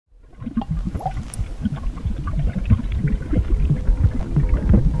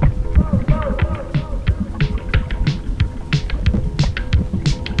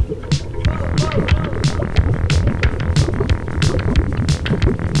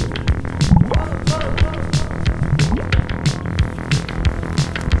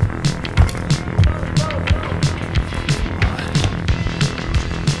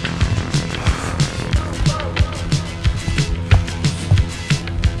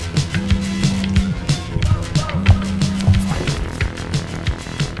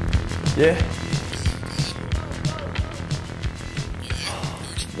Yeah?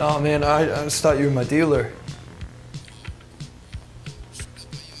 No, man, I just thought you were my dealer.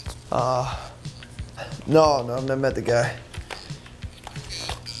 No, I've never met the guy.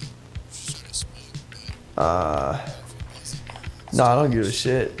 No, I don't give a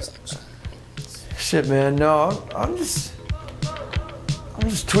shit. Shit, man, no, I'm just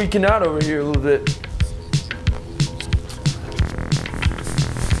tweaking out over here a little bit.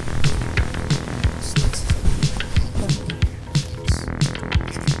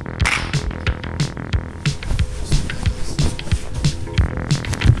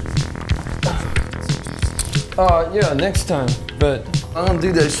 Yeah, next time, but I don't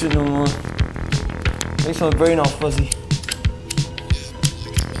do that shit no more. Makes my brain all fuzzy.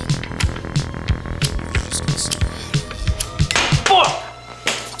 Fuck!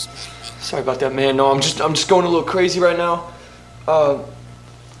 Sorry about that, man. No, I'm just going a little crazy right now. I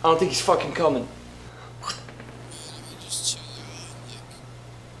don't think he's fucking coming.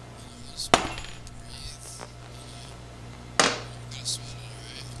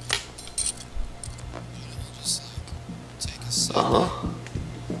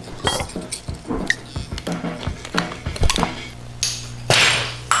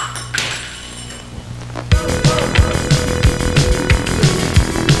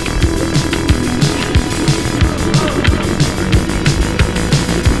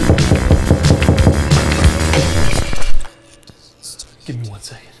 Give me 1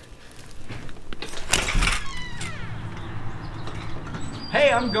 second.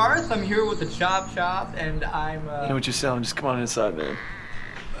 Hey, I'm Garth. I'm here with the Chop Shop, and I'm. You know what you're selling? Just come on inside, man.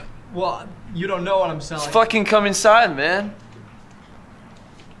 Well, you don't know what I'm selling. Just fucking come inside, man.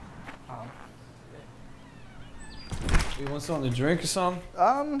 You want something to drink or something?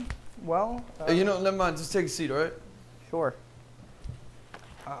 Well. Hey, you know, never mind. Just take a seat, all right? Sure.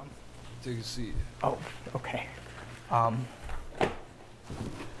 Take a seat. Oh, okay.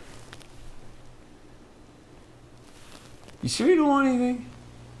 You sure you don't want anything?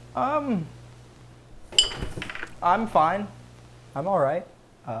 I'm fine. I'm all right.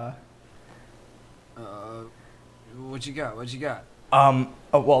 What you got? What you got?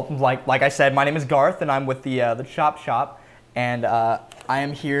 Well, like I said, my name is Garth, and I'm with the Chop Shop, and I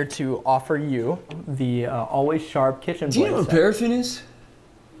am here to offer you the Always Sharp kitchen blade. Do you know what paraffin is?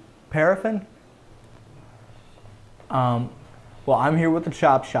 Paraffin? Well, I'm here with the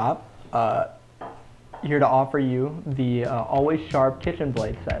Chop Shop, here to offer you the Always Sharp kitchen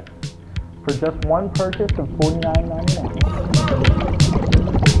blade set for just one purchase of $49.99.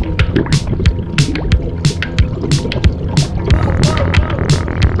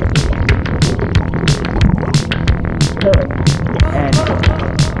 And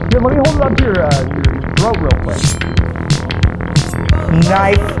here, let me hold it up to your throat real quick.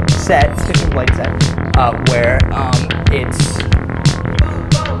 Knife set, kitchen blade set, where it's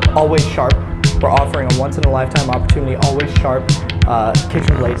always sharp. We're offering a once-in-a-lifetime opportunity, always sharp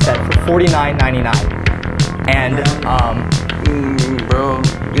kitchen blade set for $49.99. And bro, I'm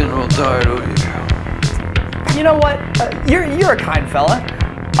getting real tired over here. you know what? You're a kind fella.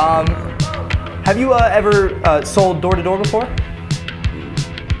 Have you ever sold door to door before?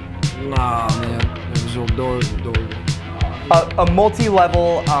 Nah, man. Never sold door to door. A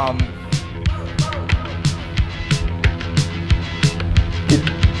multi-level. Did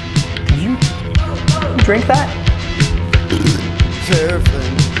you drink that?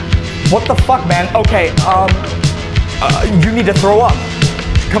 Paraffin. What the fuck, man? Okay, you need to throw up.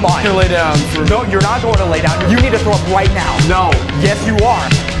 Come on. Here, lay down. No, you're not going to lay down. You need to throw up right now. No. Yes, you are.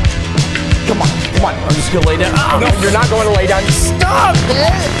 Come on, come on. I'm just gonna lay down. No, you're not going to lay down. Stop,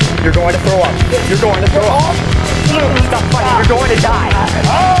 man! You're going to throw up. You're going to throw up. Stop fighting. You're going to die.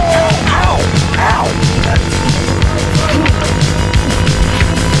 Ow! Ow!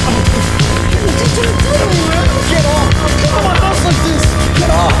 Get off! Come on, don't like this!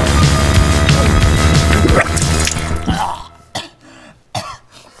 Get off!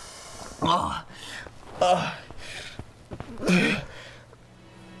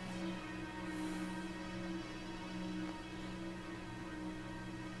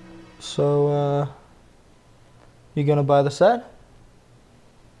 So, you gonna buy the set?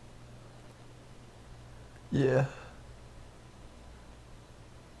 Yeah.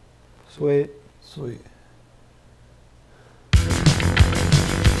 Sweet. Sweet.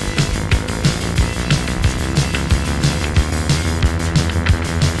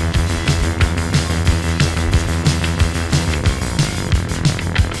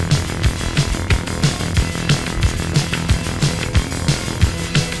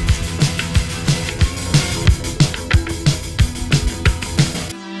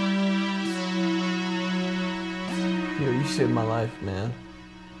 saved my life, man.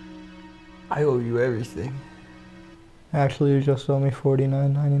 I owe you everything. Actually, you just owe me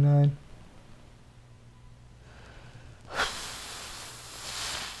 $49.99.